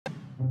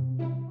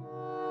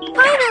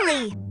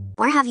Finally!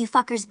 Where have you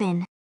fuckers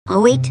been?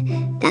 Oh wait,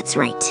 that's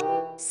right.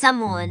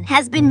 Someone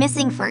has been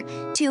missing for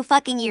 2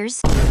 fucking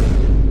years.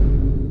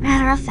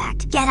 Matter of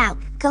fact, get out.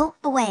 Go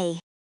away.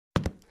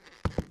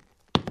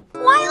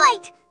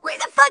 Twilight! Where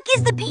the fuck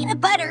is the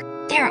peanut butter?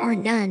 There are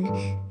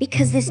none,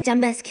 because this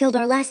dumbass killed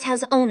our last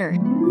house owner.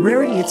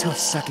 Rarity, it's her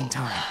second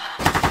time.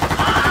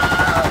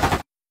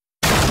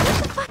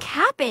 What the fuck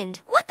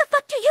happened? What the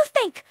fuck do you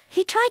think?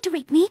 He tried to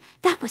rape me.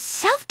 That was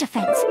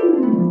self-defense.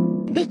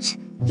 Bitch,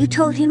 you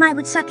told him I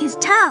would suck his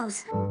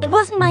toes. It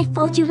wasn't my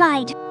fault you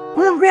lied.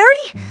 Well,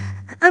 Rarity?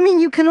 I mean,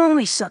 you can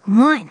only suck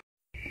mine.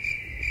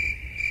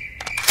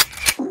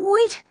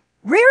 Wait,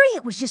 Rarity,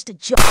 it was just a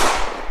joke.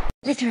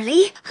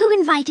 Literally? Who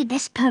invited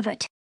this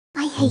pervert?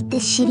 I hate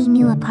this shitty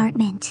new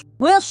apartment.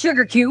 Well,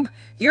 Sugar Cube,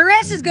 your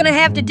ass is gonna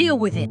have to deal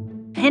with it.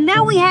 And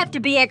now we have to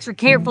be extra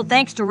careful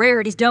thanks to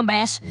Rarity's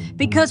dumbass,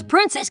 because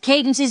Princess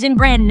Cadence is in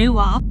brand new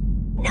off.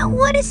 No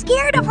one is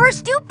scared of her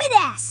stupid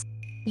ass.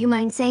 You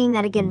mind saying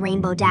that again,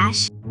 Rainbow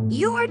Dash?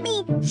 You heard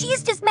me. She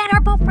is just mad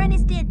our boyfriend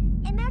is dead,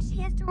 and now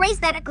she has to raise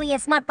that ugly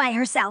ass mutt by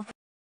herself.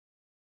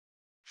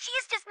 She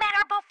is just mad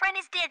our boyfriend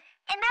is dead,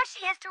 and now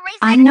she has to raise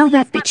that I know ugly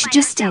that ass mutt bitch by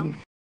just herself. did.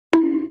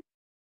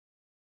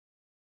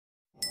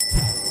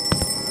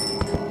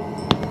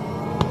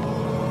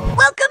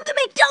 Welcome to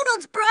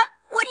McDonald's, bruh!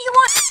 What do you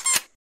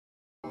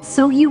want?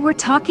 So you were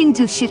talking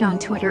to shit on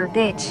Twitter,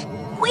 bitch.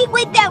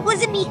 Wait, that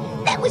wasn't me.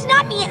 That was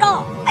not me at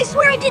all. I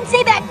swear I didn't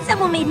say that.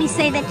 Someone made me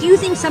say that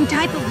using some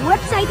type of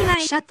website and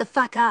I— Shut the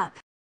fuck up.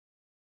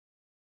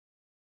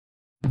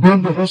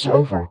 Then it is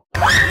over.